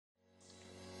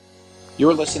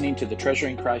You're listening to the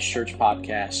Treasuring Christ Church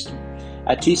podcast.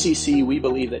 At TCC, we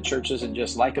believe that church isn't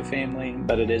just like a family,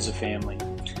 but it is a family.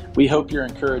 We hope you're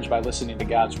encouraged by listening to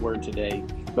God's Word today,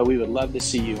 but we would love to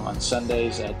see you on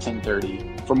Sundays at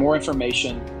 10:30. For more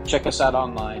information, check us out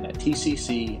online at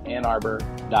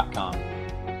tccannarbor.com.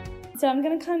 So I'm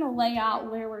going to kind of lay out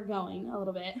where we're going a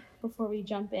little bit before we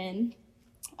jump in.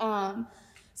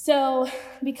 So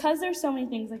because there's so many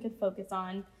things I could focus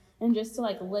on, and just to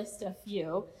list a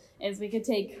few, is we could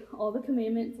take all the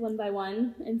commandments one by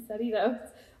one and study those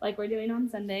like we're doing on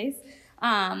Sundays.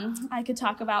 I could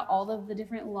talk about all of the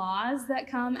different laws that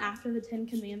come after the 10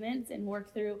 Commandments and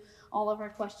work through all of our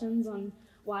questions on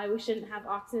why we shouldn't have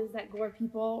oxes that gore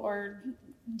people or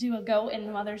do a goat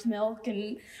in mother's milk.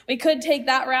 And we could take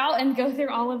that route and go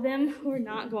through all of them. We're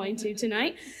not going to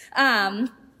tonight.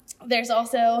 There's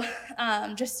also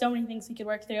just so many things we could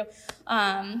work through.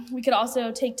 We could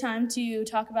also take time to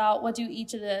talk about what do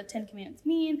each of the 10 Commandments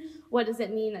mean? What does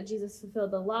it mean that Jesus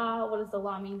fulfilled the law? What does the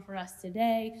law mean for us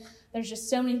today? There's just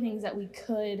so many things that we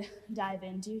could dive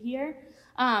into here.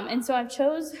 And so I've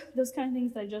chose those kind of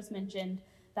things that I just mentioned.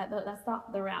 That's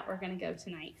not the route we're going to go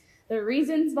tonight. The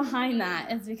reasons behind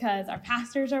that is because our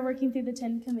pastors are working through the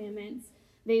 10 Commandments.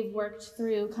 They've worked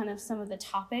through kind of some of the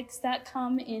topics that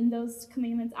come in those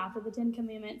commandments after the 10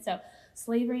 Commandments. So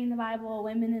slavery in the Bible,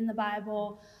 women in the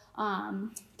Bible,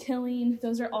 killing,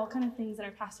 those are all kind of things that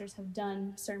our pastors have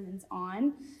done sermons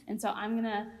on. And so I'm going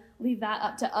to leave that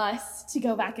up to us to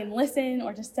go back and listen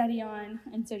or to study on.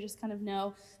 And so just kind of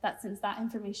know that since that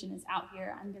information is out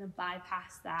here, I'm going to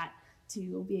bypass that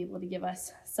to be able to give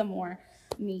us some more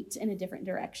meat in a different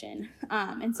direction.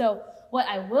 And so what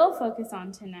I will focus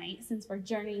on tonight, since we're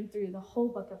journeying through the whole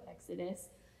book of Exodus,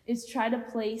 is try to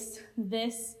place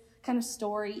this kind of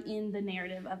story in the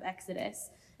narrative of Exodus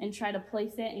and try to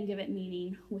place it and give it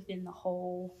meaning within the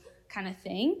whole kind of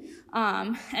thing.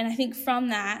 And I think from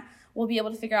that, we'll be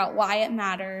able to figure out why it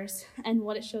matters and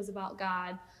what it shows about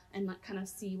God and kind of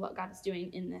see what God is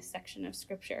doing in this section of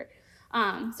Scripture.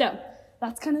 So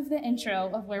that's kind of the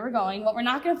intro of where we're going, what we're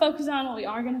not going to focus on, what we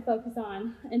are going to focus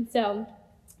on. And so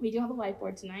we do have a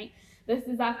whiteboard tonight. This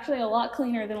is actually a lot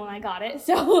cleaner than when I got it,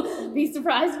 so be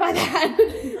surprised by that.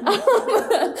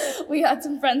 We had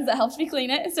some friends that helped me clean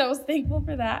it, so I was thankful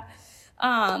for that.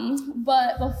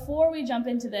 But before we jump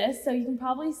into this, so you can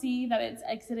probably see that it's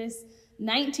Exodus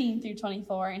 19 through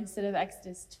 24 instead of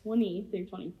Exodus 20 through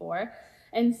 24.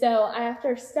 And so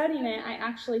after studying it, I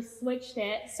actually switched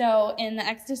it. So in the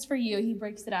Exodus for You, he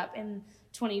breaks it up in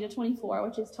 20 to 24,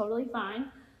 which is totally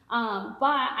fine. But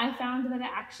I found that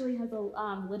it actually has a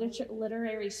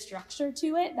literary structure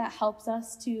to it that helps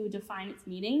us to define its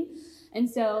meaning. And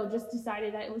so just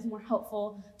decided that it was more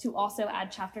helpful to also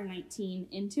add chapter 19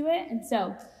 into it. And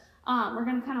so we're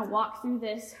going to kind of walk through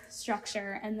this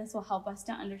structure, and this will help us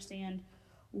to understand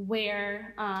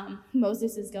where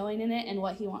Moses is going in it and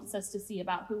what he wants us to see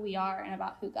about who we are and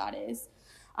about who God is.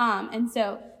 And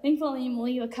so thankfully,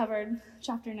 Malia covered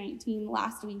chapter 19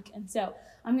 last week. And so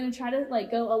I'm going to try to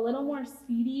go a little more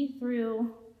speedy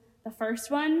through the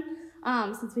first one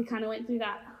since we kind of went through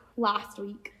that last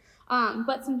week.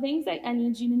 But some things that I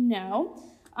need you to know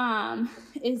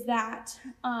is that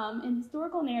in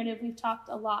historical narrative, we've talked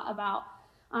a lot about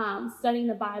studying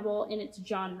the Bible in its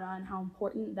genre and how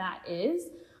important that is.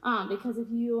 Because if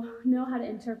you know how to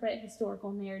interpret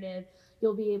historical narrative,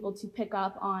 you'll be able to pick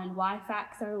up on why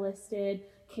facts are listed,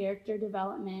 character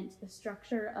development, the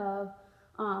structure of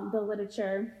the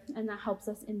literature, and that helps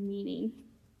us in meaning.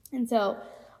 And so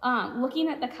looking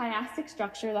at the chiastic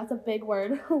structure, that's a big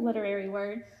word, a literary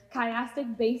word.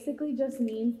 Chiastic basically just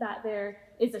means that there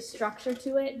is a structure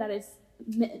to it that is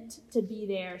meant to be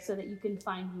there so that you can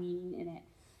find meaning in it.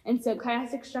 And so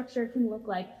chiastic structure can look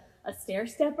like a stair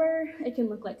stepper. It can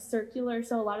look like circular.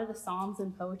 So a lot of the Psalms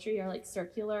and poetry are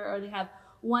circular, or they have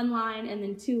one line and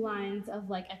then two lines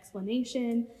of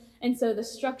explanation. And so the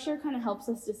structure kind of helps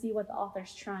us to see what the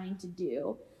author's trying to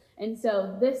do. And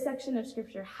so this section of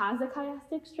Scripture has a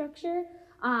chiastic structure.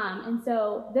 And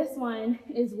so this one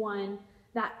is one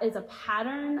that is a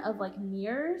pattern of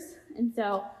mirrors. And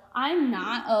so I'm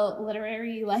not a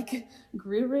literary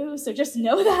guru, so just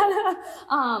know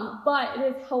that. But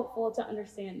it is helpful to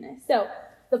understand this. So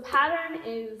the pattern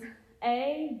is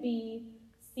A, B,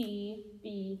 C,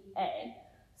 B, A.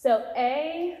 So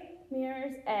A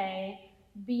mirrors A,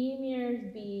 B mirrors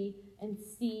B, and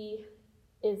C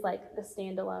is the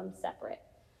standalone separate.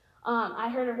 I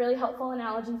heard a really helpful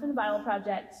analogy from the Bible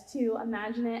Project to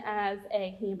imagine it as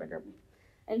a hamburger.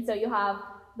 And so you have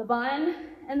the bun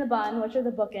and the bun, which are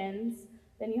the bookends.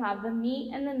 Then you have the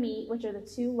meat and the meat, which are the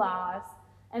two laws.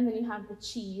 And then you have the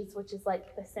cheese, which is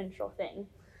the central thing.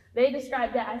 They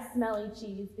described it as smelly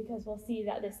cheese because we'll see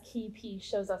that this key piece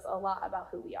shows us a lot about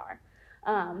who we are,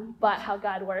 but how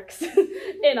God works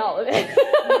in all of it.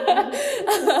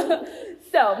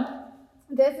 So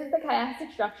this is the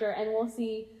chiastic structure, and we'll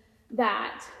see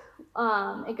that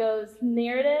it goes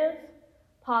narrative,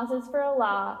 pauses for a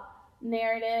law,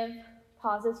 narrative,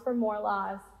 pauses for more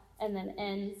laws, and then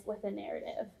ends with a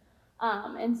narrative.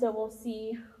 And so we'll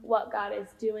see what God is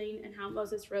doing and how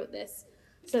Moses wrote this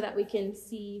so that we can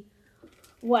see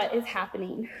what is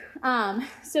happening.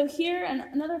 So here,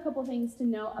 another couple things to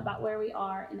note about where we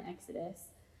are in Exodus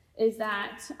is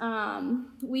that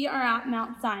we are at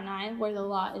Mount Sinai where the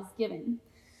law is given.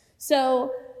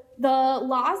 So the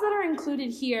laws that are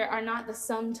included here are not the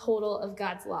sum total of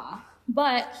God's law,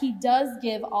 but he does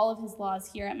give all of his laws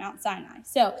here at Mount Sinai.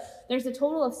 So there's a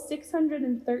total of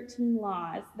 613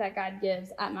 laws that God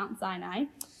gives at Mount Sinai.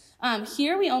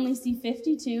 Here we only see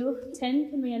 52, 10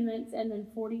 commandments, and then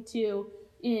 42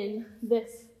 in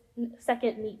this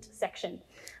second neat section.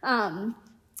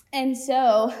 And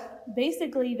so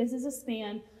basically this is a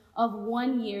span of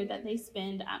 1 year that they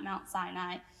spend at Mount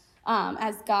Sinai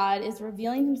as God is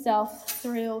revealing himself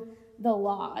through the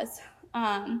laws.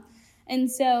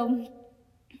 And so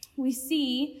we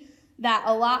see that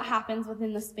a lot happens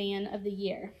within the span of the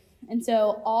year. And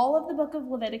so all of the book of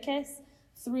Leviticus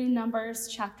through Numbers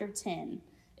chapter 10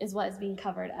 is what is being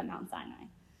covered at Mount Sinai.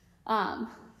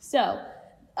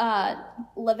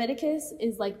 Leviticus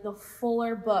is like the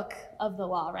fuller book of the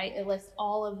law, right? It lists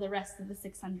all of the rest of the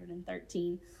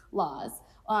 613 laws,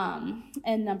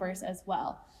 and Numbers as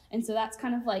well. And so that's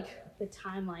kind of like the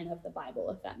timeline of the Bible,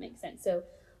 if that makes sense. So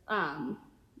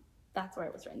that's where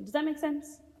it was written. Does that make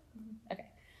sense? Okay.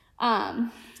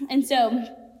 And so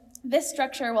this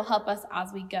structure will help us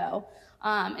as we go.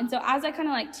 And so as I kind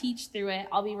of like teach through it,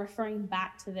 I'll be referring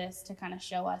back to this to kind of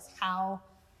show us how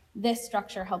this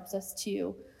structure helps us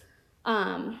to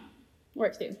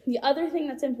work through. The other thing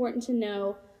that's important to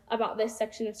know about this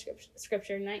section of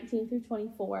scripture, 19 through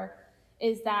 24,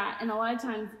 is that, and a lot of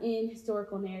times in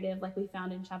historical narrative, like we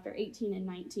found in chapter 18 and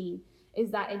 19,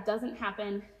 is that it doesn't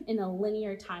happen in a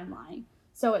linear timeline.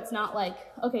 So it's not like,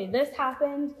 okay, this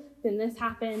happened, then this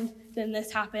happened, then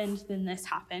this happened, then this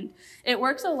happened. It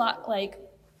works a lot like,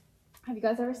 have you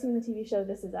guys ever seen the TV show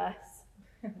This Is Us?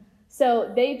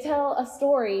 So they tell a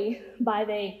story by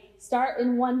they start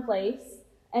in one place,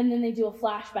 and then they do a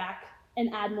flashback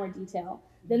and add more detail.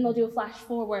 Then they'll do a flash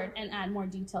forward and add more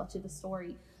detail to the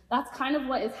story. That's kind of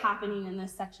what is happening in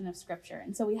this section of scripture.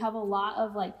 And so we have a lot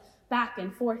of like back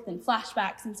and forth and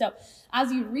flashbacks. And so as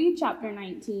you read chapter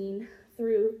 19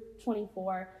 through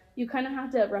 24, you kind of have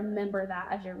to remember that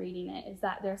as you're reading it, is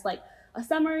that there's like a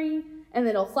summary, and then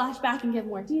it'll flash back and give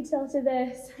more detail to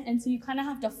this. And so you kind of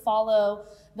have to follow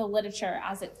the literature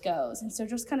as it goes. And so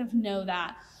just kind of know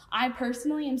that. I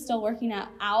personally am still working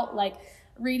out like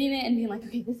reading it and being like,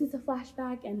 okay, this is a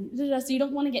flashback, and so you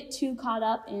don't want to get too caught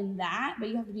up in that, but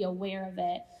you have to be aware of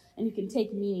it, and you can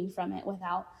take meaning from it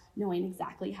without knowing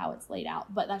exactly how it's laid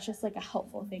out. But that's just like a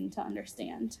helpful thing to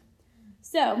understand.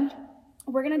 So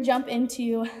we're going to jump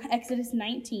into Exodus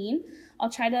 19. I'll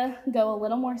try to go a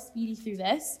little more speedy through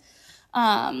this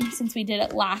since we did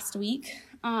it last week.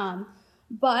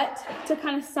 But to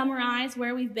kind of summarize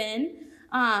where we've been,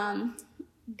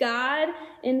 God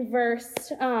in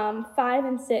verse 5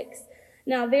 and 6,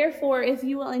 now therefore, if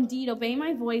you will indeed obey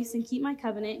my voice and keep my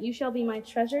covenant, you shall be my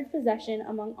treasured possession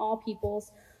among all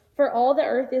peoples. For all the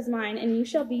earth is mine, and you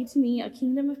shall be to me a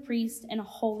kingdom of priests and a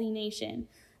holy nation.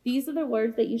 These are the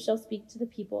words that you shall speak to the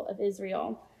people of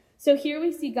Israel. So here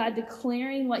we see God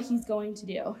declaring what he's going to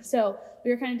do. So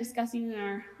we were kind of discussing in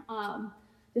our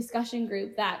discussion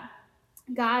group that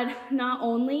God not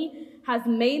only has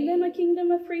made them a kingdom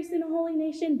of priests and a holy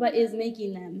nation, but is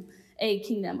making them a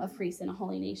kingdom of priests and a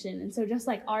holy nation. And so just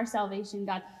like our salvation,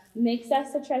 God makes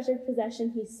us a treasured possession.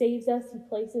 He saves us. He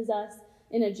places us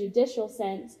in a judicial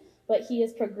sense, but he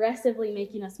is progressively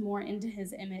making us more into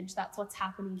his image. That's what's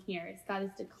happening here. Is God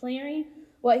is declaring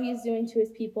what he's doing to his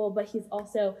people, but he's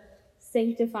also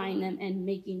sanctifying them and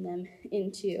making them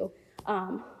into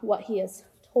what he has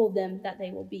told them that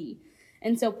they will be.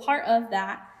 And so part of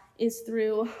that is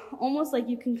through almost like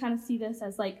you can kind of see this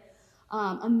as like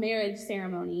a marriage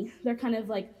ceremony. They're kind of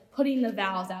like putting the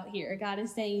vows out here. God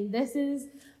is saying, this is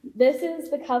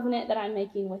the covenant that I'm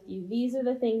making with you. These are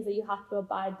the things that you have to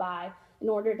abide by in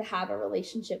order to have a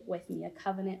relationship with me, a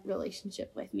covenant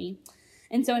relationship with me.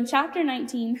 And so in chapter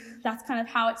 19, that's kind of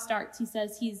how it starts. He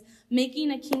says he's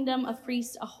making a kingdom of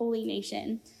priests, a holy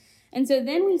nation. And so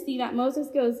then we see that Moses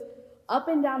goes up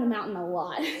and down the mountain a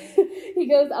lot. He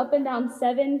goes up and down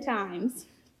 7 times.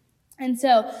 And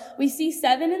so we see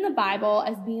 7 in the Bible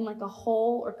as being like a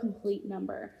whole or complete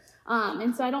number.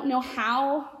 And so I don't know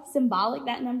how symbolic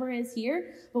that number is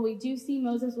here, but we do see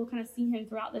Moses. We'll kind of see him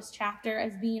throughout this chapter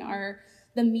as being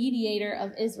the mediator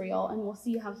of Israel, and we'll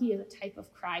see how he is a type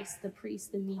of Christ, the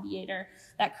priest, the mediator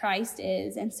that Christ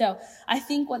is. And so I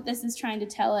think what this is trying to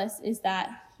tell us is that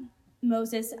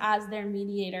Moses, as their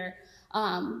mediator,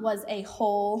 was a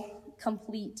whole,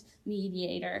 complete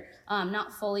mediator.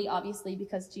 Not fully, obviously,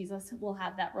 because Jesus will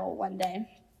have that role one day.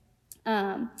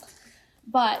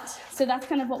 But so that's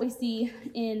kind of what we see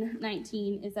in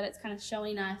 19, is that it's kind of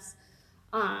showing us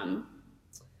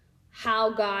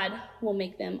how God will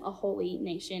make them a holy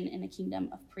nation and a kingdom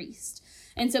of priests.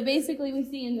 And so basically we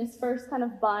see in this first kind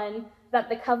of bun that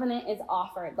the covenant is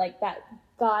offered, like that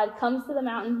God comes to the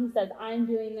mountain, he says, I'm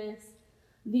doing this.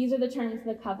 These are the terms of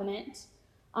the covenant.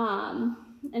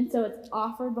 And so it's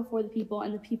offered before the people,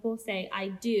 and the people say, I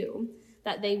do,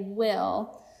 that they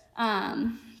will.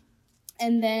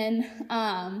 And then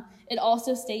it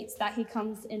also states that he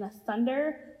comes in a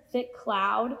thunder, thick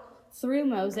cloud through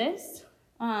Moses,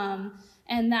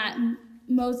 and that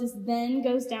Moses then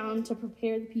goes down to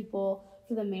prepare the people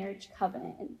for the marriage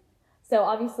covenant. And so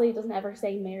obviously it doesn't ever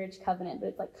say marriage covenant, but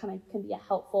it's like kind of can be a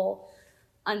helpful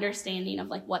understanding of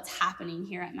like what's happening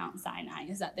here at Mount Sinai,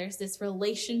 is that there's this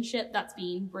relationship that's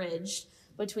being bridged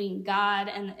between God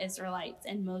and the Israelites,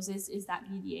 and Moses is that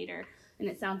mediator. And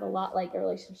it sounds a lot like a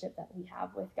relationship that we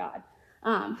have with God.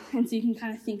 And so you can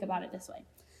kind of think about it this way.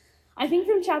 I think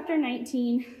from chapter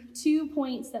 19, 2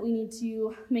 points that we need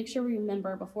to make sure we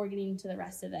remember before getting into the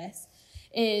rest of this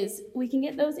is we can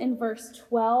get those in verse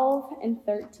 12 and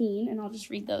 13, and I'll just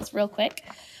read those real quick.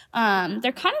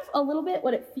 They're kind of a little bit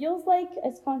what it feels like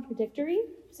as contradictory.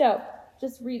 So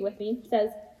just read with me. It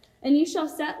says, and you shall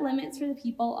set limits for the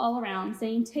people all around,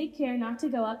 saying, take care not to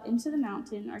go up into the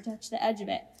mountain or touch the edge of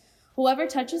it. Whoever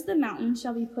touches the mountain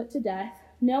shall be put to death.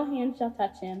 No hand shall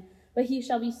touch him, but he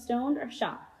shall be stoned or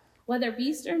shot. Whether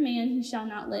beast or man, he shall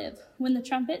not live. When the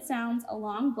trumpet sounds a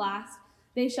long blast,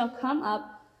 they shall come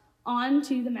up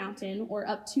onto the mountain, or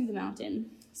up to the mountain.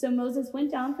 So Moses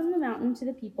went down from the mountain to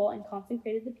the people and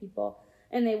consecrated the people,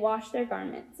 and they washed their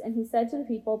garments. And he said to the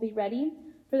people, be ready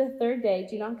for the 3rd day.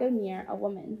 Do not go near a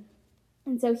woman.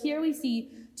 And so here we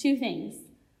see 2 things.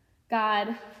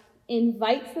 God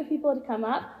invites the people to come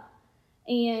up,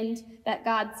 and that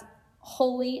God's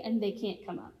holy and they can't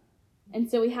come up. And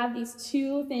so we have these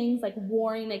 2 things like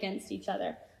warring against each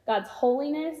other. God's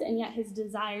holiness and yet his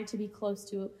desire to be close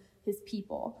to his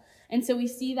people. And so we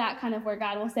see that kind of where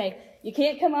God will say, you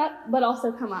can't come up, but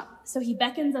also come up. So he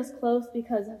beckons us close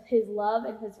because of his love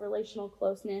and his relational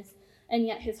closeness, and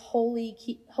yet his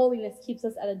holiness keeps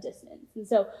us at a distance. And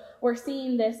so we're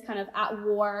seeing this kind of at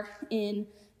war in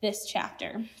this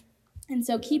chapter. And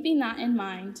so keeping that in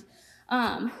mind,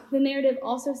 the narrative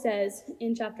also says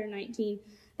in chapter 19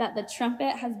 that the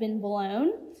trumpet has been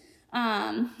blown.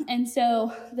 And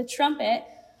so the trumpet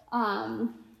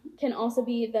can also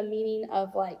be the meaning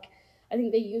of like, I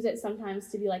think they use it sometimes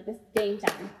to be like this game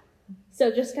time.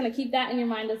 So just kind of keep that in your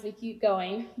mind as we keep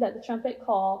going, that the trumpet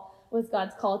call was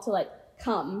God's call to like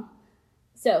come.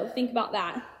 So think about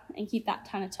that and keep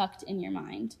that kind of tucked in your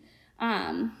mind.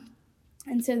 And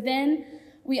so then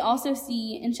we also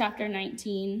see in chapter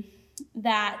 19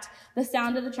 that the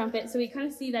sound of the trumpet, so we kind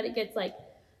of see that it gets like,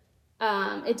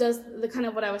 it does the kind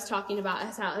of what I was talking about,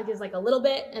 is how it gives like a little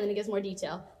bit and then it gives more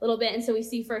detail, a little bit. And so we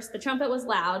see first the trumpet was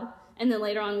loud, and then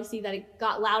later on we see that it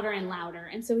got louder and louder.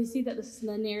 And so we see that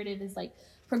the narrative is like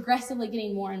progressively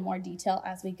getting more and more detail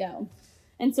as we go.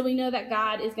 And so we know that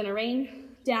God is going to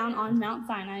rain down on Mount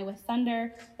Sinai with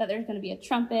thunder, that there's going to be a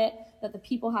trumpet, that the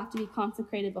people have to be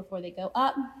consecrated before they go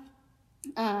up.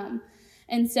 And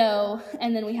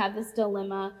then we have this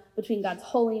dilemma between God's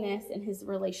holiness and his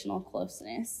relational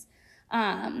closeness.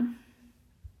 And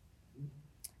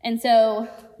so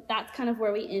that's kind of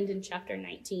where we end in chapter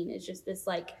 19, is just this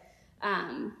like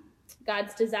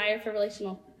God's desire for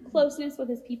relational closeness with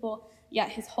his people, yet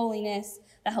his holiness,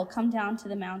 that he'll come down to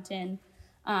the mountain.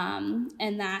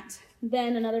 And that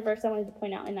then another verse I wanted to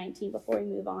point out in 19 before we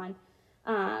move on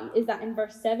is that in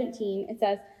verse 17, it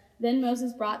says, then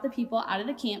Moses brought the people out of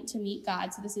the camp to meet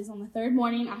God. So this is on the 3rd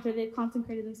morning after they've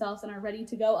consecrated themselves and are ready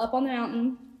to go up on the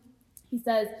mountain. He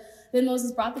says, then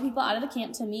Moses brought the people out of the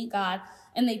camp to meet God,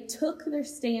 and they took their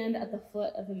stand at the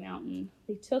foot of the mountain.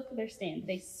 They took their stand.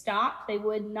 They stopped. They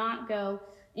would not go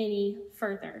any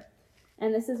further.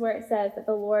 And this is where it says that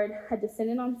the Lord had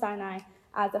descended on Sinai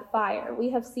as a fire. We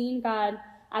have seen God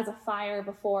as a fire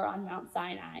before on Mount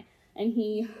Sinai, and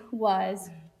he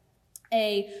was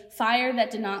a fire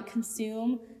that did not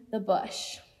consume the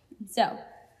bush. So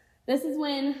this is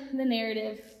when the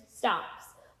narrative stops.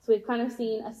 So we've kind of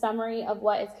seen a summary of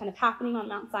what is kind of happening on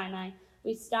Mount Sinai.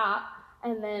 We stop,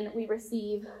 and then we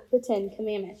receive the 10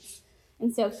 Commandments.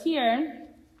 And so here,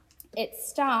 it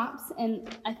stops,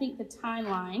 and I think the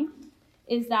timeline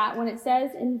is that when it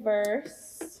says in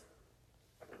verse,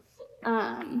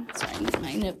 sorry,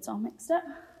 my notes all mixed up.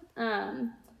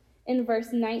 In verse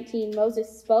 19,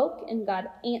 Moses spoke, and God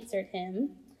answered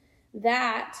him.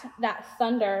 That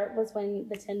thunder was when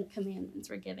the 10 Commandments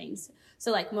were given.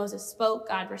 So like Moses spoke,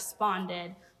 God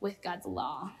responded with God's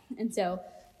law. And so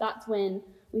that's when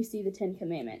we see the 10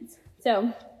 Commandments.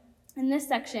 So in this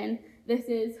section, this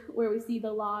is where we see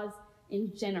the laws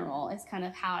in general, is kind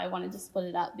of how I wanted to split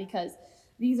it up, because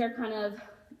these are kind of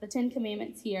the 10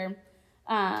 Commandments here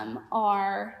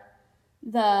are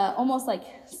the almost like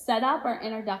setup or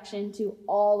introduction to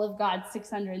all of God's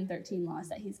 613 laws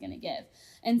that he's going to give.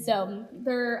 And so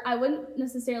I wouldn't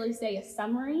necessarily say a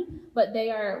summary, but they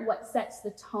are what sets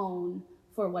the tone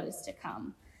for what is to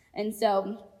come. And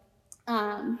so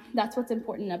that's what's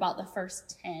important about the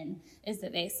first 10, is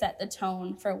that they set the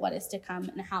tone for what is to come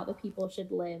and how the people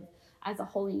should live as a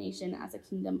holy nation, as a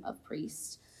kingdom of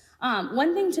priests.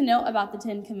 One thing to note about the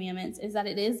 10 Commandments is that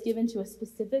it is given to a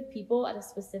specific people at a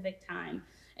specific time.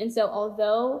 And so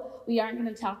although we aren't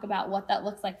going to talk about what that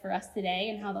looks like for us today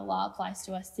and how the law applies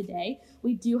to us today,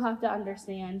 we do have to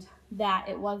understand that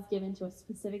it was given to a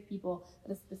specific people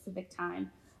at a specific time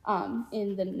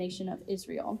in the nation of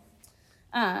Israel.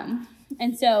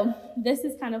 And so this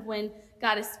is kind of when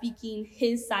God is speaking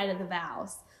his side of the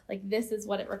vows. Like, this is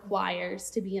what it requires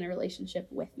to be in a relationship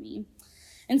with me.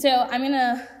 And so I'm going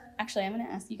to ask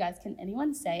you guys, can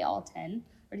anyone say all 10?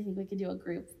 Or do you think we could do a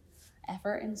group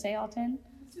effort and say all 10?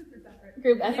 Let's do a group effort.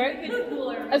 Group effort? We can pool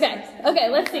our Okay,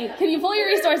 let's see. Can you pull your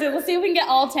resources? Let's see if we can get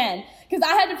all 10. Because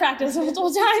I had to practice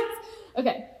multiple times.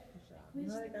 Okay.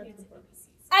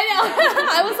 I know.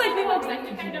 I was like, I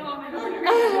think I know all my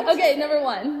order. okay, number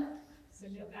 1. So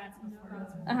no ads before.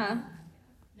 Uh-huh.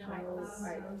 No idols.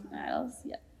 Idols,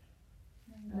 yep.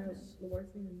 The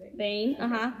Lord's name in vain. Vain,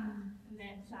 uh-huh. And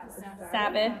then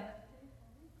Sabbath.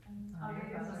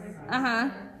 Uh-huh.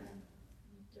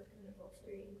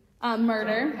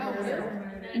 Murder.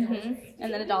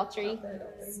 And then adultery.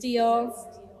 Steal.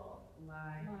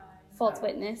 False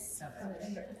witness.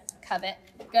 Covet.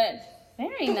 Good.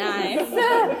 Very nice.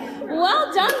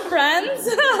 Well done, friends.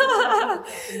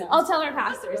 I'll tell our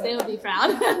pastors. They will be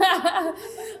proud.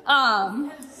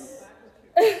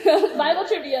 Bible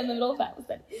trivia in the middle of Bible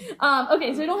study.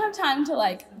 Okay, so we don't have time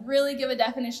to really give a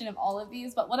definition of all of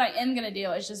these, but what I am going to do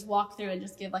is just walk through and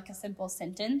just give a simple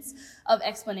sentence of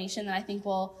explanation that I think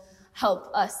will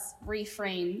help us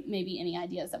reframe maybe any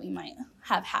ideas that we might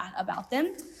have had about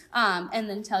them, and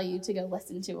then tell you to go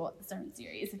listen to the sermon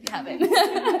series if you haven't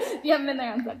been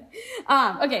there on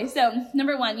Sunday. Okay, so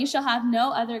number 1, you shall have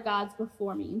no other gods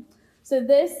before me. So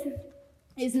this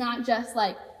is not just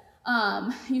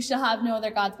you shall have no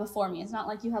other gods before me. It's not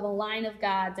like you have a line of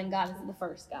gods and God is the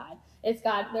first God. It's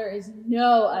God, there is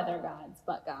no other gods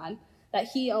but God, that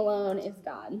he alone is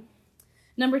God.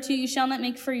 Number 2, you shall not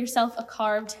make for yourself a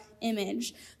carved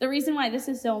image. The reason why this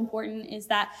is so important is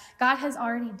that God has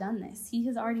already done this. He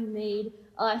has already made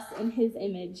us in his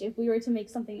image. If we were to make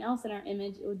something else in our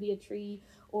image, it would be a tree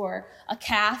or a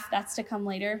calf. That's to come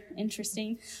later.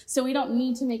 Interesting. So we don't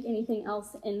need to make anything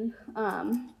else in,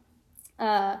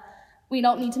 we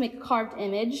don't need to make a carved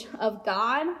image of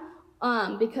God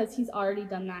because he's already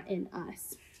done that in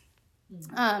us.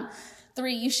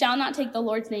 3, you shall not take the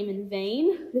Lord's name in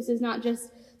vain. This is not just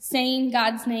saying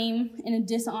God's name in a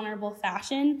dishonorable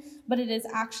fashion, but it is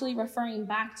actually referring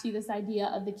back to this idea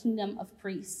of the kingdom of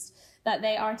priests, that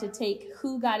they are to take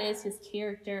who God is, his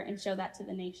character, and show that to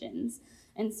the nations.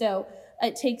 And so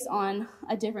it takes on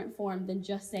a different form than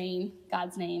just saying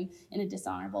God's name in a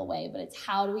dishonorable way, but it's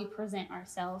how do we present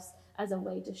ourselves as a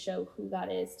way to show who God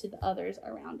is to the others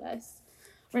around us.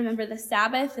 Remember the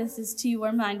Sabbath. This is to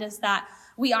remind us that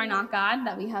we are not God,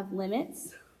 that we have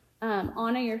limits.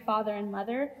 Honor your father and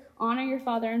mother. Honor your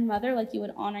father and mother like you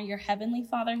would honor your heavenly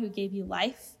Father who gave you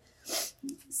life.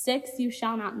 6, you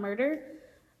shall not murder.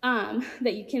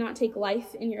 That you cannot take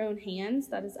life in your own hands.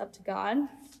 That is up to God.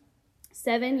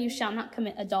 7, you shall not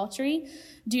commit adultery.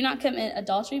 Do not commit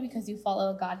adultery because you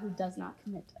follow a God who does not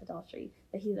commit adultery,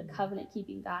 that he's a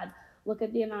covenant-keeping God. Look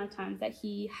at the amount of times that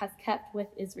he has kept with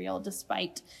Israel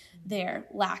despite their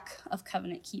lack of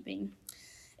covenant keeping.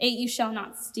 8, you shall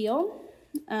not steal.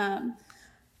 Some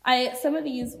of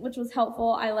these, which was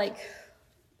helpful, I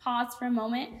paused for a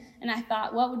moment and I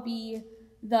thought, what would be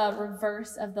the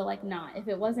reverse of the like not. If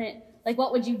it wasn't like,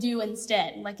 what would you do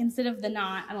instead? Like instead of the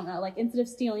not, I don't know, like instead of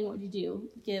stealing, what would you do?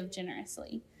 Give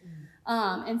generously.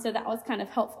 And so that was kind of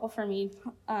helpful for me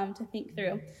to think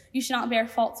through. You shall not bear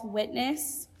false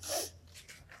witness.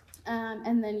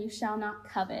 And then you shall not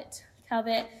covet.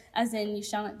 Covet as in you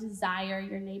shall not desire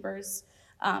your neighbor's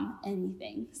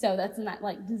anything. So that's in that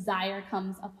like desire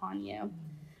comes upon you.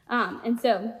 And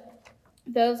so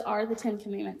those are the 10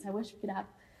 commandments. I wish we could have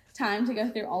time to go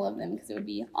through all of them because it would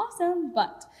be awesome,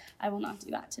 but I will not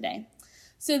do that today.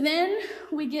 So then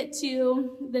we get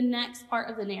to the next part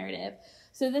of the narrative.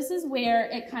 So this is where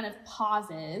it kind of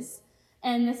pauses,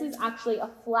 and this is actually a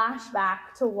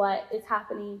flashback to what is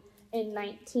happening in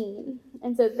 19.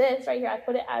 And so this right here, I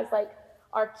put it as like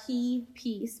our key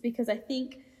piece because I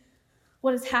think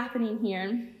what is happening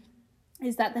here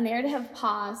is that the narrative have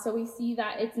paused, so we see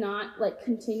that it's not like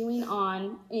continuing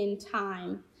on in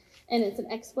time, and it's an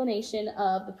explanation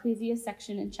of the previous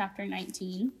section in chapter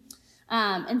 19.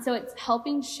 And so it's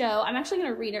helping show, I'm actually going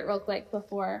to read it real quick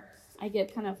before I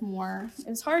get kind of more, it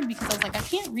was hard because I was like, I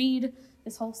can't read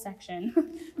this whole section.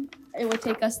 It would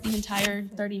take us the entire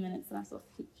 30 minutes that I'm supposed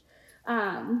to teach.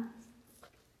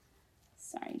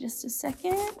 Sorry, just a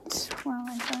second while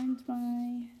I find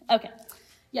my, okay.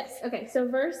 Yes, okay, so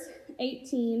verse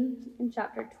 18 in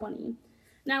chapter 20.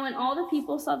 Now when all the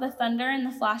people saw the thunder and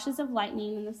the flashes of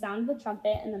lightning and the sound of the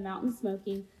trumpet and the mountain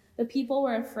smoking, the people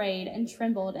were afraid and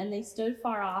trembled, and they stood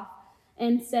far off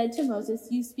and said to Moses,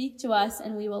 "You speak to us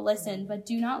and we will listen, but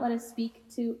do not let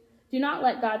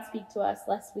God speak to us,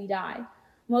 lest we die."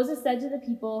 Moses said to the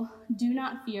people, "Do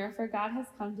not fear, for God has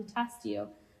come to test you.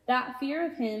 That fear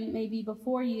of him may be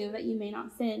before you, that you may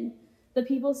not sin." The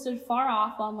people stood far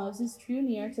off while Moses drew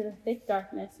near to the thick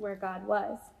darkness where God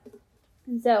was.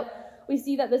 And so we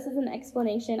see that this is an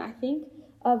explanation, I think,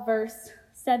 of verse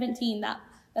 17 that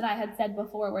I had said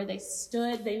before, where they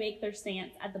make their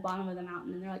stance at the bottom of the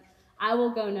mountain, and they're like, I will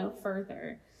go no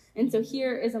further. And so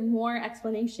here is a more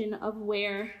explanation of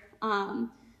where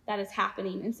that is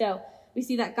happening. And so we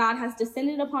see that God has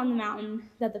descended upon the mountain,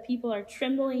 that the people are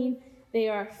trembling, they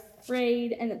are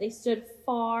afraid, and that they stood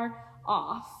far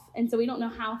off. And so we don't know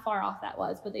how far off that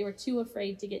was, but they were too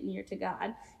afraid to get near to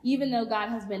God, even though God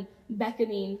has been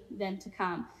beckoning them to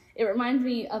come. It reminds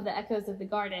me of the echoes of the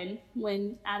garden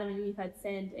when Adam and Eve had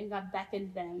sinned and God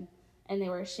beckoned them and they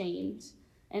were ashamed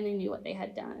and they knew what they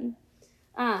had done.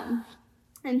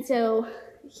 And so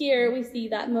here we see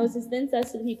that Moses then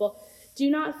says to the people, "Do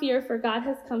not fear, for God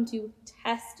has come to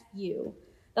test you,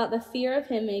 that the fear of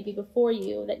him may be before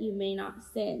you, that you may not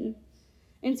sin."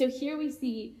 And so here we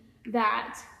see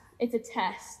that it's a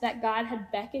test, that God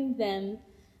had beckoned them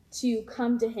to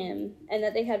come to him and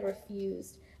that they had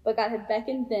refused. But God had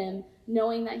beckoned them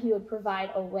knowing that he would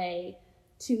provide a way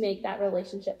to make that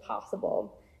relationship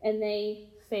possible. And they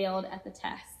failed at the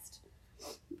test.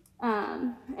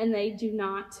 And they do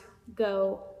not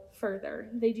go further.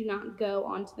 They do not go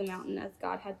onto the mountain as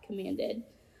God had commanded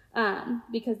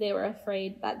because they were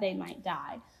afraid that they might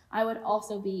die. I would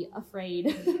also be afraid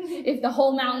if the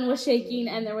whole mountain was shaking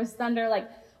and there was thunder. Like,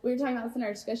 we were talking about this in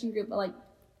our discussion group, but like,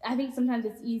 I think sometimes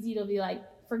it's easy to be like,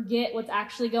 forget what's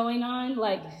actually going on.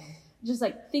 Like, just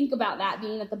like think about that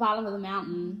being at the bottom of the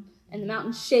mountain and the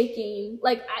mountain shaking.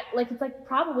 Like it's like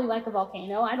probably like a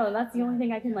volcano. I don't know. That's the only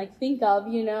thing I can like think of,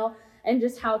 you know, and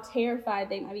just how terrified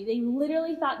they might be. They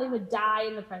literally thought they would die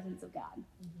in the presence of God.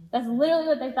 That's literally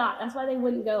what they thought. That's why they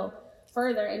wouldn't go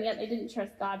further. And yet they didn't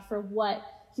trust God for what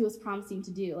he was promising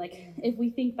to do. Like, if we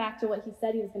think back to what he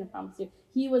said he was going to promise to,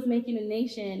 he was making a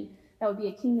nation that would be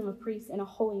a kingdom of priests and a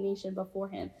holy nation before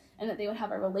him, and that they would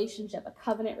have a relationship, a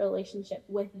covenant relationship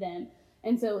with them.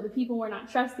 And so the people were not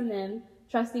trusting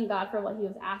God for what he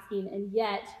was asking, and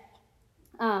yet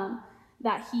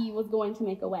that he was going to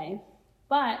make a way.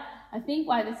 But I think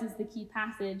why this is the key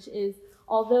passage is,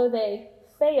 although they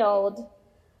failed,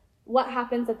 what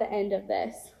happens at the end of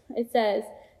this? It says,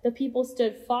 the people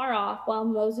stood far off while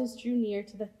Moses drew near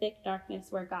to the thick darkness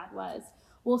where God was.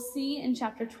 We'll see in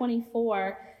chapter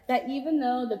 24 that even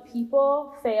though the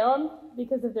people failed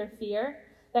because of their fear,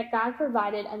 that God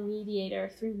provided a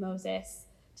mediator through Moses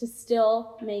to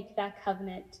still make that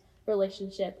covenant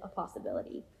relationship a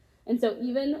possibility. And so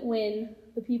even when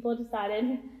the people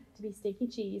decided to be stinky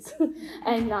cheese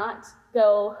and not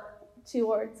go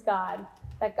towards God,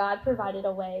 that God provided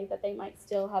a way that they might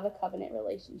still have a covenant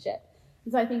relationship.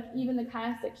 And so I think even the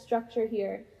chiastic structure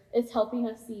here is helping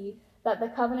us see that the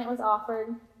covenant was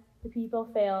offered, the people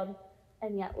failed,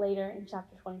 and yet later in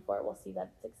chapter 24 we'll see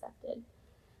that it's accepted.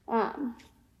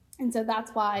 And so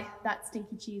that's why that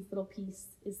stinky cheese little piece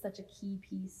is such a key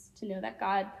piece to know that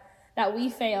God, that we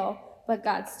fail, but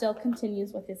God still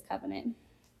continues with his covenant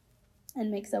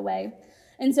and makes a way.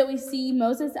 And so we see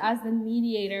Moses as the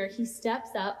mediator. He steps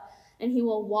up and he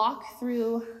will walk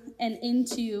through and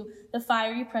into the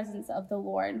fiery presence of the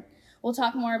Lord. We'll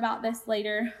talk more about this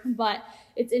later, but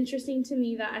it's interesting to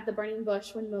me that at the burning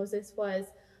bush, when Moses was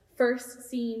first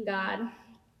seeing God,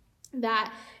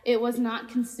 that it was not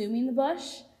consuming the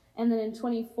bush. And then in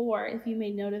 24, if you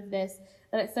made note of this,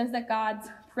 that it says that God's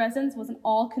presence was an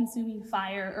all-consuming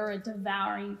fire or a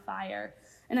devouring fire.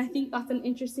 And I think that's an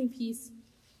interesting piece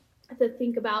to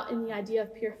think about in the idea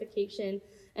of purification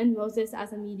and Moses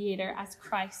as a mediator, as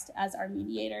Christ as our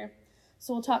mediator.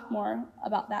 So we'll talk more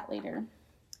about that later.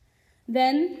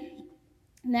 Then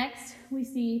next we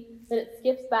see that it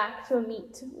skips back to a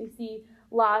meat. We see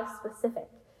laws specific.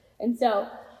 And so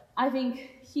I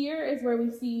think here is where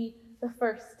we see the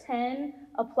first 10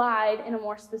 applied in a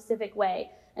more specific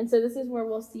way. And so this is where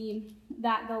we'll see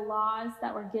that the laws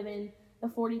that were given, the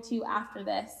 42 after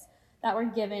this, that were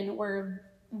given were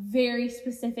very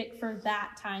specific for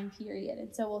that time period.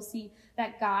 And so we'll see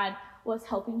that God was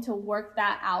helping to work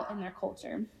that out in their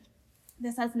culture.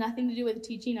 This has nothing to do with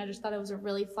teaching. I just thought it was a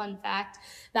really fun fact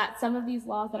that some of these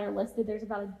laws that are listed, there's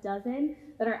about a dozen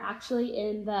that are actually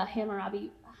in the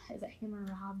Hammurabi, is it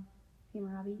Hammurabi, is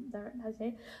that how to say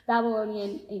it?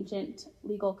 Babylonian ancient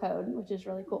legal code, which is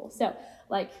really cool. So,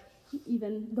 like,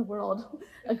 even the world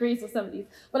agrees with some of these.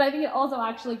 But I think it also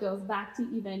actually goes back to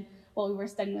even what we were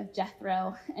studying with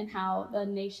Jethro and how the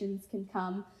nations can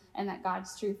come and that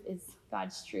God's truth is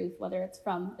God's truth, whether it's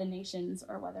from the nations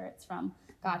or whether it's from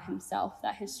God himself,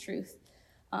 that his truth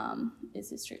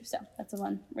is his truth. So that's a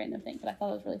one random thing, but I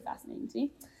thought it was really fascinating to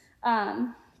me.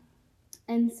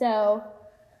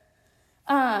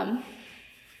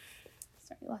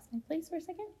 Sorry, lost my place for a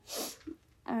second.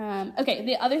 Okay,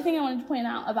 the other thing I wanted to point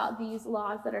out about these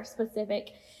laws that are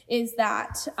specific is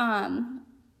that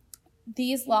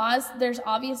these laws, there's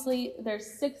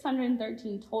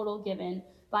 613 total given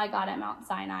by God at Mount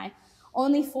Sinai.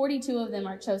 Only 42 of them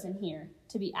are chosen here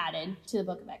to be added to the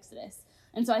book of Exodus.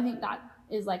 And so I think that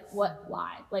is why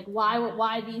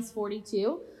these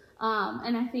 42?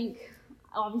 And I think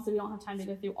obviously we don't have time to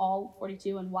go through all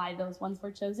 42 and why those ones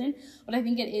were chosen, but I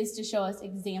think it is to show us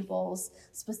examples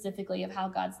specifically of how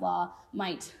God's law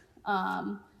might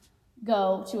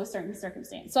go to a certain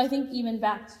circumstance. So I think even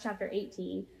back to chapter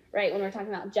 18, right, when we're talking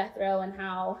about Jethro and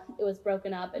how it was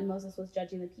broken up and Moses was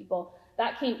judging the people,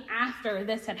 that came after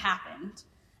this had happened.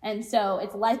 And so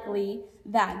it's likely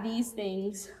that these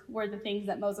things were the things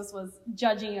that Moses was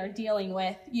judging or dealing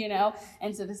with,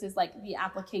 and so this is like the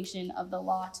application of the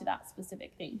law to that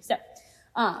specific thing. So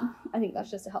I think that's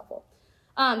just helpful.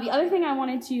 The other thing I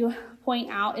wanted to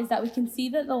point out is that we can see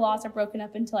that the laws are broken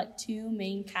up into like two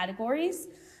main categories.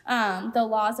 The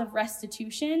laws of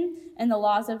restitution and the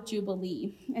laws of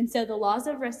Jubilee. And so the laws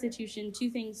of restitution,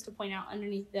 two things to point out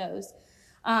underneath those,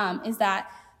 is that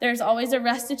there's always a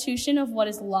restitution of what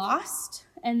is lost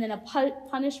and then a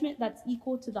punishment that's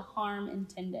equal to the harm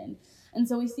intended. And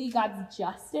so we see God's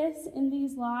justice in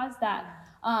these laws that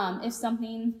if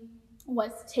something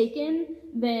was taken,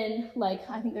 then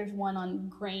I think there's one on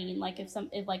grain,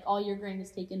 if all your grain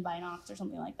is taken by an ox or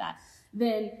something like that,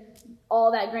 then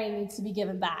all that grain needs to be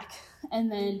given back.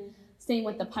 And then same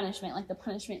with the punishment, the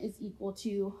punishment is equal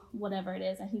to whatever it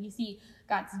is. I think you see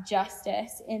God's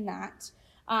justice in that.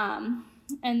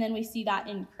 And then we see that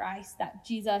in Christ, that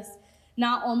Jesus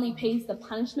not only pays the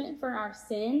punishment for our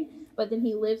sin, but then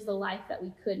he lives the life that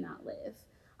we could not live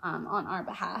on our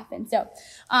behalf. And so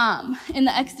in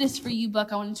the Exodus for You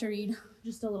book, I wanted to read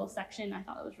just a little section. I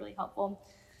thought it was really helpful.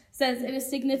 It says, "It is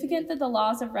significant that the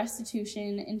laws of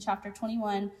restitution in chapter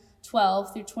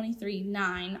 21:12 through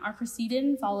 23:9 are preceded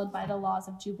and followed by the laws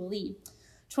of Jubilee.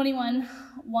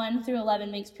 21:1 through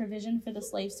 11 makes provision for the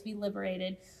slaves to be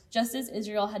liberated, just as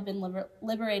Israel had been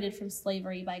liberated from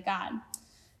slavery by God.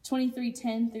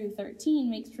 23:10 through 13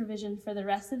 makes provision for the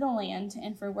rest of the land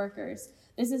and for workers.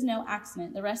 This is no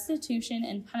accident. The restitution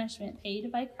and punishment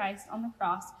paid by Christ on the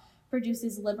cross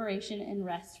produces liberation and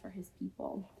rest for his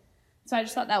people." So I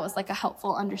just thought that was a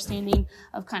helpful understanding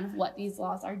of kind of what these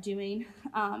laws are doing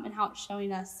and how it's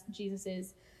showing us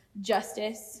Jesus's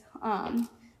justice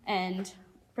and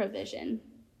provision.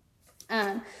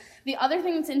 The other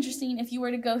thing that's interesting, if you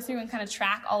were to go through and kind of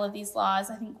track all of these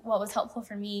laws, I think what was helpful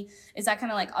for me is that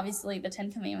kind of obviously the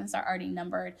 10 Commandments are already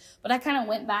numbered, but I kind of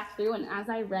went back through and as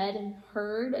I read and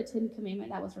heard a 10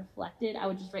 Commandment that was reflected, I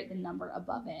would just write the number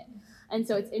above it. And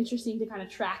so it's interesting to kind of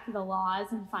track the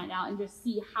laws and find out and just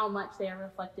see how much they are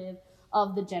reflective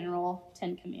of the general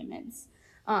 10 Commandments.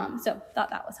 So thought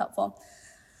that was helpful.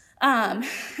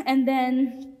 And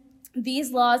then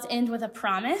These laws end with a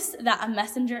promise that a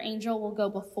messenger angel will go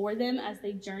before them as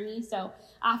they journey. So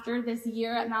after this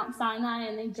year at Mount Sinai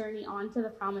and they journey on to the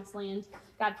promised land,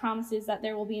 God promises that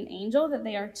there will be an angel that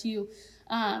they are to,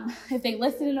 if they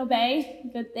listen and obey,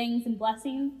 good things and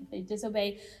blessings. If they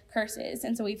disobey, curses.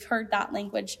 And so we've heard that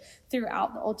language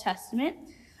throughout the Old Testament.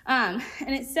 And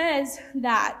it says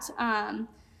that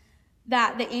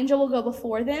the angel will go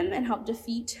before them and help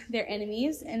defeat their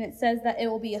enemies. And it says that it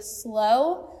will be a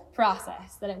slow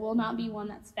process, that it will not be one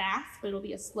that's fast, but it'll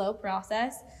be a slow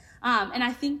process. And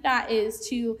I think that is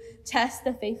to test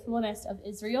the faithfulness of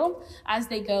Israel as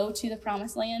they go to the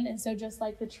promised land. And so just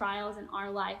like the trials in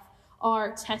our life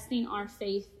are testing our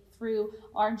faith through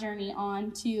our journey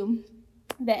on to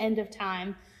the end of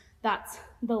time, that's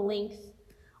the length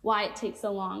why it takes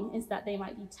so long, is that they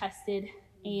might be tested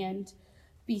and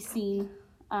be seen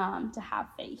to have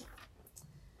faith.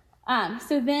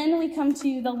 So then we come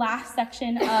to the last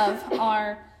section of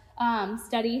our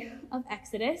study of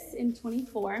Exodus in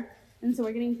 24. And so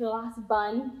we're getting to the last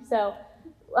bun. So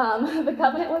the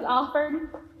covenant was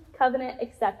offered, covenant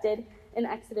accepted in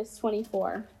Exodus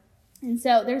 24. And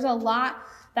so there's a lot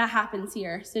that happens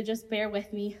here. So just bear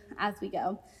with me as we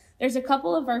go. There's a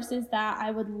couple of verses that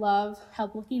I would love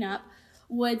help looking up.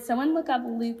 Would someone look up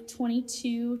Luke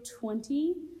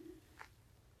 22:20?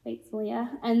 Thanks,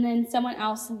 Leah. And then someone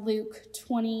else, Luke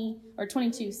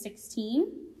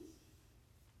 22:16.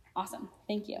 Awesome.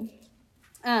 Thank you.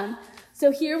 So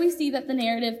here we see that the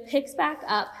narrative picks back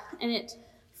up and it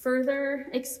further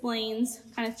explains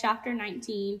kind of chapter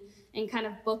 19 and kind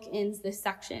of bookends this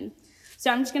section.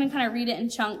 So I'm just going to kind of read it in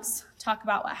chunks, talk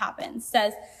about what happens. It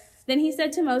says, "Then he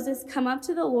said to Moses, 'Come up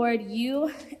to the Lord,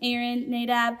 you, Aaron,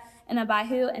 Nadab, and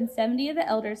Abihu, and 70 of the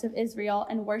elders of Israel,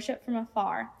 and worship from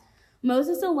afar.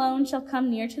 Moses alone shall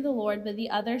come near to the Lord, but the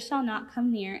others shall not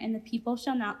come near, and the people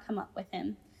shall not come up with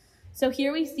him.'" So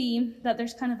here we see that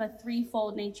there's kind of a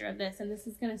threefold nature of this, and this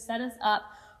is going to set us up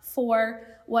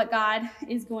for what God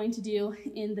is going to do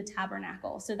in the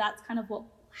tabernacle. So that's kind of what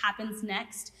happens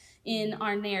next in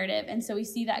our narrative. And so we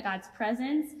see that God's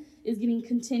presence is getting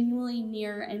continually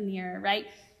nearer and nearer, right?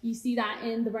 You see that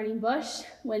in the burning bush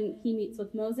when he meets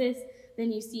with Moses.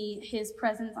 Then you see his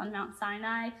presence on Mount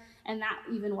Sinai, and that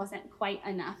even wasn't quite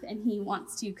enough. And he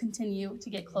wants to continue to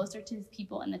get closer to his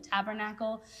people in the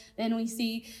tabernacle. Then we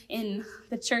see in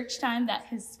the church time that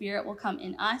his spirit will come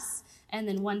in us, and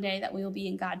then one day that we will be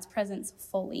in God's presence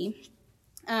fully.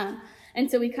 And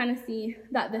so we kind of see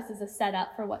that this is a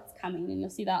setup for what's coming, and you'll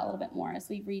see that a little bit more as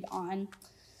we read on.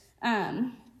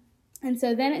 And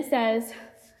so then it says,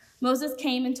 "Moses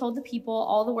came and told the people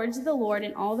all the words of the Lord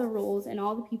and all the rules, and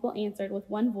all the people answered with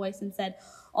one voice and said,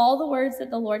 'All the words that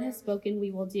the Lord has spoken we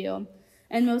will do.'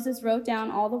 And Moses wrote down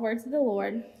all the words of the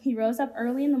Lord. He rose up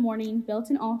early in the morning, built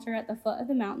an altar at the foot of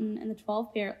the mountain, and the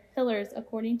 12 pillars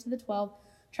according to the 12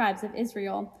 tribes of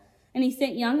Israel. And he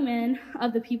sent young men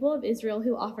of the people of Israel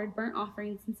who offered burnt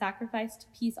offerings and sacrificed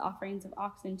peace offerings of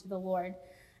oxen to the Lord.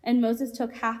 And Moses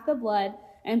took half the blood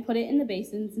and put it in the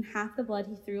basins, and half the blood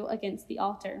he threw against the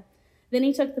altar. Then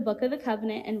he took the book of the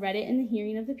covenant and read it in the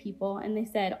hearing of the people, and they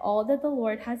said, 'All that the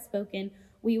Lord has spoken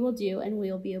we will do, and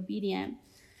we will be obedient.'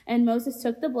 And Moses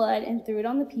took the blood and threw it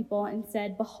on the people and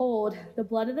said, 'Behold, the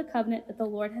blood of the covenant that the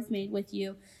Lord has made with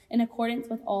you, in accordance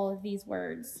with all of these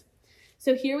words.'"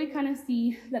 So here we kind of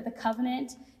see that the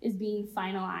covenant is being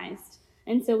finalized.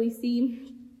 And so we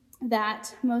see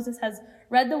that Moses has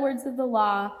read the words of the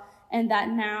law, and that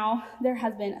now there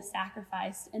has been a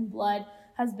sacrifice, and blood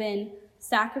has been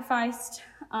sacrificed,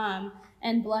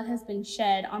 and blood has been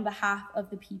shed on behalf of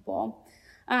the people.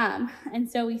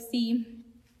 And so we see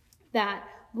that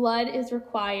blood is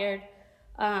required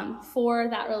for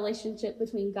that relationship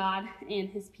between God and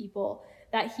his people,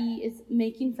 that he is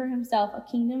making for himself a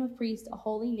kingdom of priests, a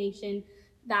holy nation,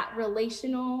 that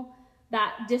relational,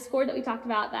 that discord that we talked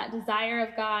about, that desire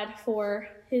of God for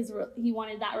he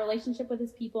wanted that relationship with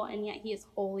his people, and yet he is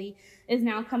holy, is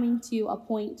now coming to a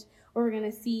point where we're going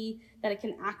to see that it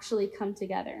can actually come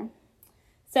together.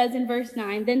 It says in verse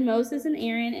 9, "Then Moses and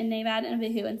Aaron and Nadab and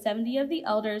Abihu and 70 of the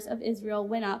elders of Israel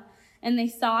went up, and they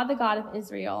saw the God of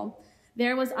Israel.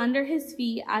 There was under his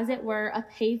feet, as it were, a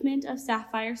pavement of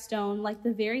sapphire stone, like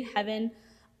the very heaven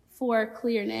for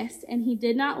clearness. And he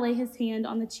did not lay his hand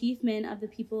on the chief men of the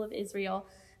people of Israel.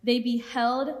 They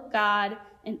beheld God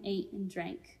and ate and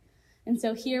drank." And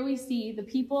so here we see the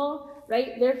people,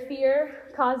 right? Their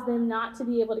fear caused them not to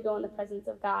be able to go in the presence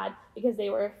of God because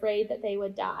they were afraid that they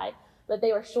would die. But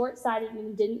they were short-sighted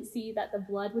and didn't see that the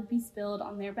blood would be spilled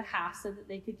on their behalf so that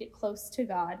they could get close to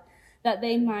God, that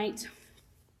they might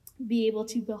be able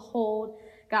to behold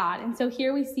God. And so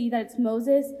here we see that it's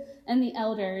Moses and the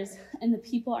elders, and the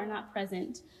people are not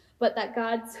present, but that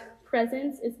God's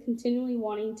presence is continually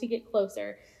wanting to get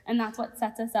closer, and that's what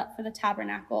sets us up for the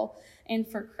tabernacle and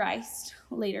for Christ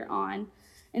later on.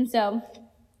 And so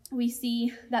we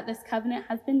see that this covenant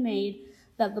has been made,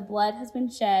 that the blood has been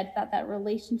shed, that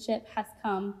relationship has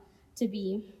come to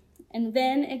be. And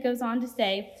then it goes on to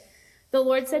say, the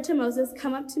Lord said to Moses,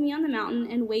 "Come up to me on the mountain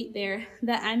and wait there,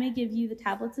 that I may give you the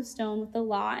tablets of stone with the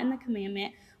law and the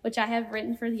commandment, which I have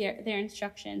written for their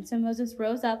instruction." So Moses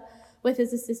rose up with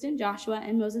his assistant Joshua,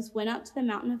 and Moses went up to the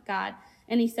mountain of God.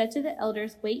 And he said to the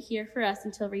elders, "Wait here for us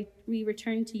until we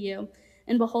return to you.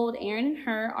 And behold, Aaron and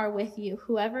Hur are with you.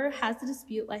 Whoever has a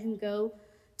dispute, let him go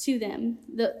to them."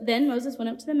 Then Moses went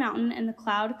up to the mountain, and the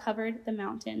cloud covered the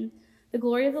mountain. The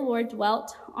glory of the Lord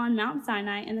dwelt on Mount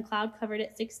Sinai, and the cloud covered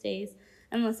it 6 days.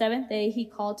 And on the 7th day he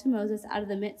called to Moses out of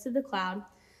the midst of the cloud.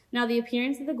 Now the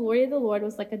appearance of the glory of the Lord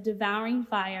was like a devouring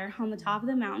fire on the top of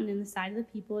the mountain in the sight of the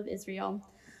people of Israel.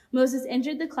 Moses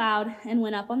entered the cloud and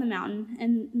went up on the mountain,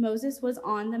 and Moses was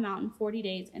on the mountain 40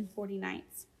 days and 40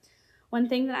 nights. One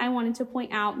thing that I wanted to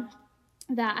point out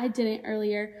that I didn't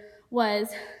earlier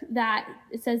was that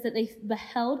it says that they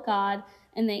beheld God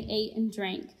and they ate and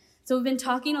drank. So we've been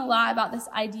talking a lot about this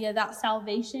idea that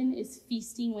salvation is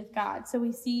feasting with God. So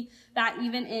we see that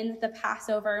even in the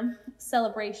Passover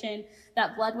celebration,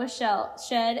 that blood was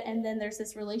shed, and then there's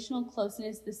this relational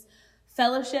closeness, this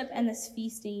fellowship, and this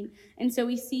feasting. And so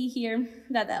we see here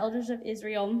that the elders of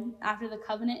Israel, after the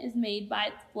covenant is made by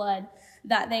its blood,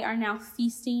 that they are now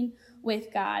feasting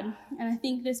with God. And I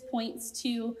think this points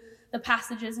to the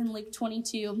passages in Luke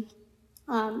 22,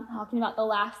 talking about the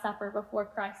Last Supper before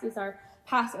Christ is our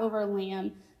Passover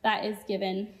lamb that is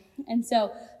given. And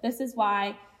so this is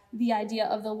why the idea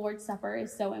of the Lord's Supper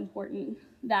is so important,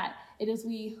 that it is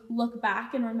we look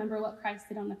back and remember what Christ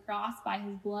did on the cross by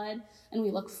his blood, and we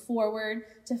look forward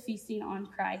to feasting on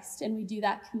Christ. And we do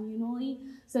that communally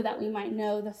so that we might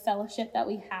know the fellowship that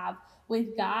we have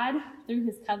with God through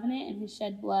his covenant and his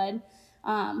shed blood,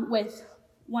 with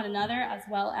one another as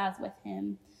well as with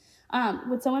him.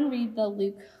 Would someone read the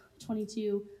Luke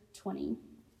 22:20?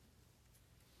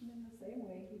 And in the same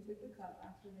way, he took the cup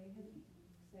after they had eaten,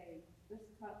 saying, "This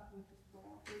cup which is poured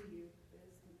out for you is the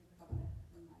new covenant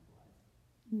in my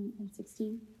blood." And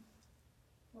 16.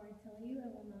 For I tell you, I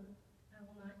will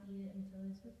not eat it until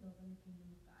it is fulfilled in the kingdom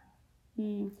of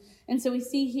God. And so we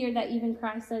see here that even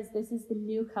Christ says, this is the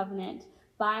new covenant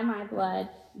by my blood,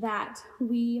 that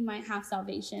we might have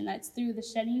salvation. That's through the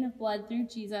shedding of blood through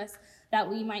Jesus, that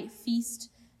we might feast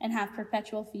and have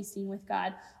perpetual feasting with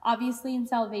God. Obviously, in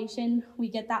salvation, we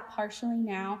get that partially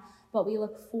now, but we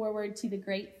look forward to the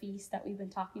great feast that we've been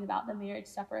talking about, the marriage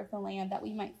supper of the Lamb, that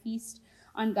we might feast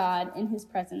on God in his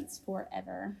presence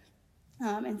forever.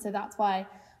 And so that's why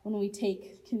when we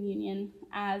take communion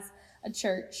as a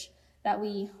church, that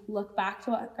we look back to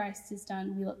what Christ has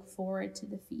done, we look forward to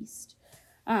the feast.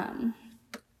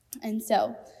 And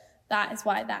so that is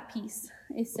why that piece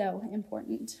is so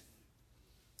important.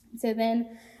 So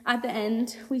then at the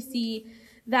end, we see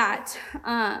that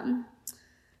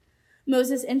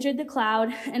Moses entered the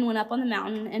cloud and went up on the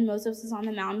mountain, and Moses was on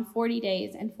the mountain 40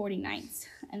 days and 40 nights.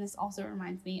 And this also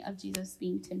reminds me of Jesus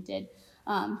being tempted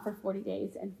for 40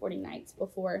 days and 40 nights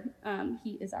before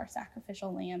he is our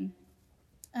sacrificial lamb.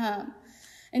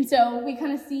 And so we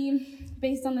kind of see,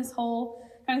 based on this whole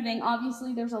kind of thing,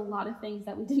 obviously there's a lot of things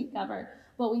that we didn't cover,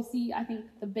 but we see, I think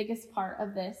the biggest part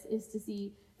of this is to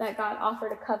see that God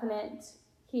offered a covenant.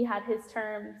 He had his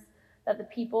terms, that the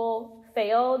people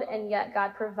failed, and yet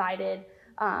God provided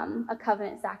a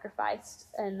covenant sacrifice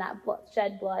and that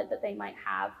shed blood that they might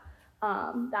have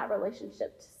that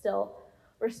relationship still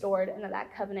restored, and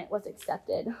that covenant was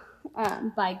accepted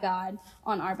by God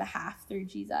on our behalf through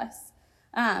Jesus.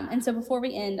 And so before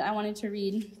we end, I wanted to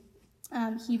read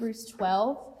Hebrews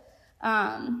 12.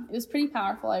 It was pretty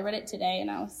powerful. I read it today, and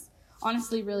I was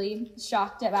honestly really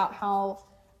shocked about how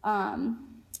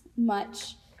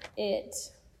much it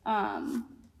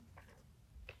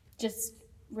just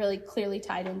really clearly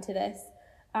tied into this.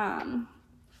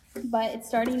 But it's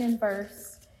starting in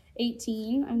verse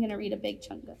 18. I'm going to read a big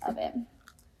chunk of it. It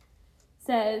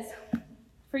says,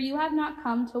 "For you have not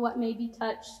come to what may be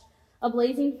touched, a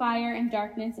blazing fire and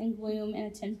darkness and gloom and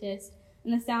a tempest,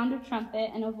 and the sound of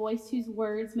trumpet and a voice whose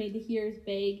words made the hearers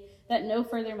beg that no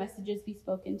further messages be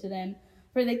spoken to them.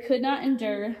 For they could not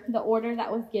endure the order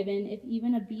that was given, if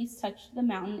even a beast touched the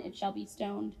mountain, it shall be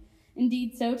stoned.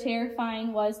 Indeed, so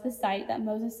terrifying was the sight that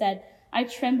Moses said, I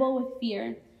tremble with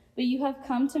fear. But you have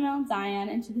come to Mount Zion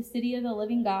and to the city of the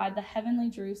living God, the heavenly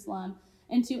Jerusalem,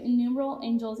 and to innumerable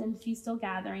angels in festal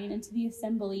gathering, and to the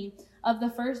assembly of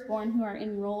the firstborn who are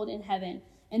enrolled in heaven,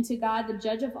 and to God, the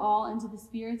judge of all, and to the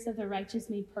spirits of the righteous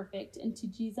made perfect, and to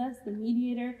Jesus, the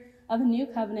mediator of a new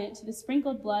covenant, to the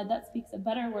sprinkled blood that speaks a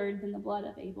better word than the blood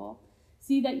of Abel.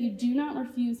 See that you do not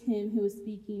refuse him who is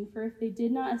speaking, for if they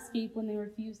did not escape when they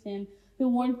refused him who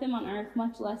warned them on earth,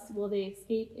 much less will they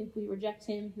escape if we reject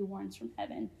him who warns from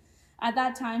heaven. At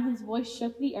that time his voice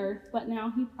shook the earth, but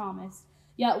now he promised,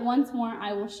 yet once more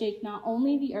I will shake not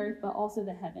only the earth, but also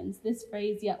the heavens. This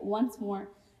phrase, yet once more,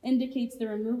 indicates the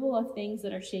removal of things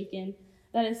that are shaken,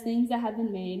 that is, things that have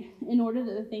been made, in order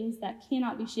that the things that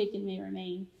cannot be shaken may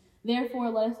remain. Therefore,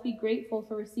 let us be grateful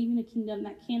for receiving a kingdom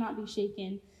that cannot be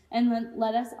shaken, and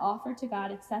let us offer to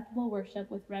God acceptable worship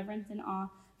with reverence and awe,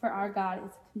 for our God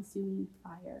is a consuming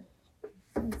fire.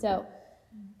 And so,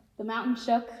 the mountain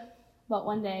shook, but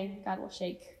one day God will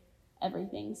shake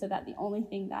everything, so that the only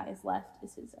thing that is left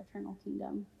is his eternal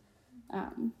kingdom.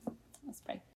 Let's pray.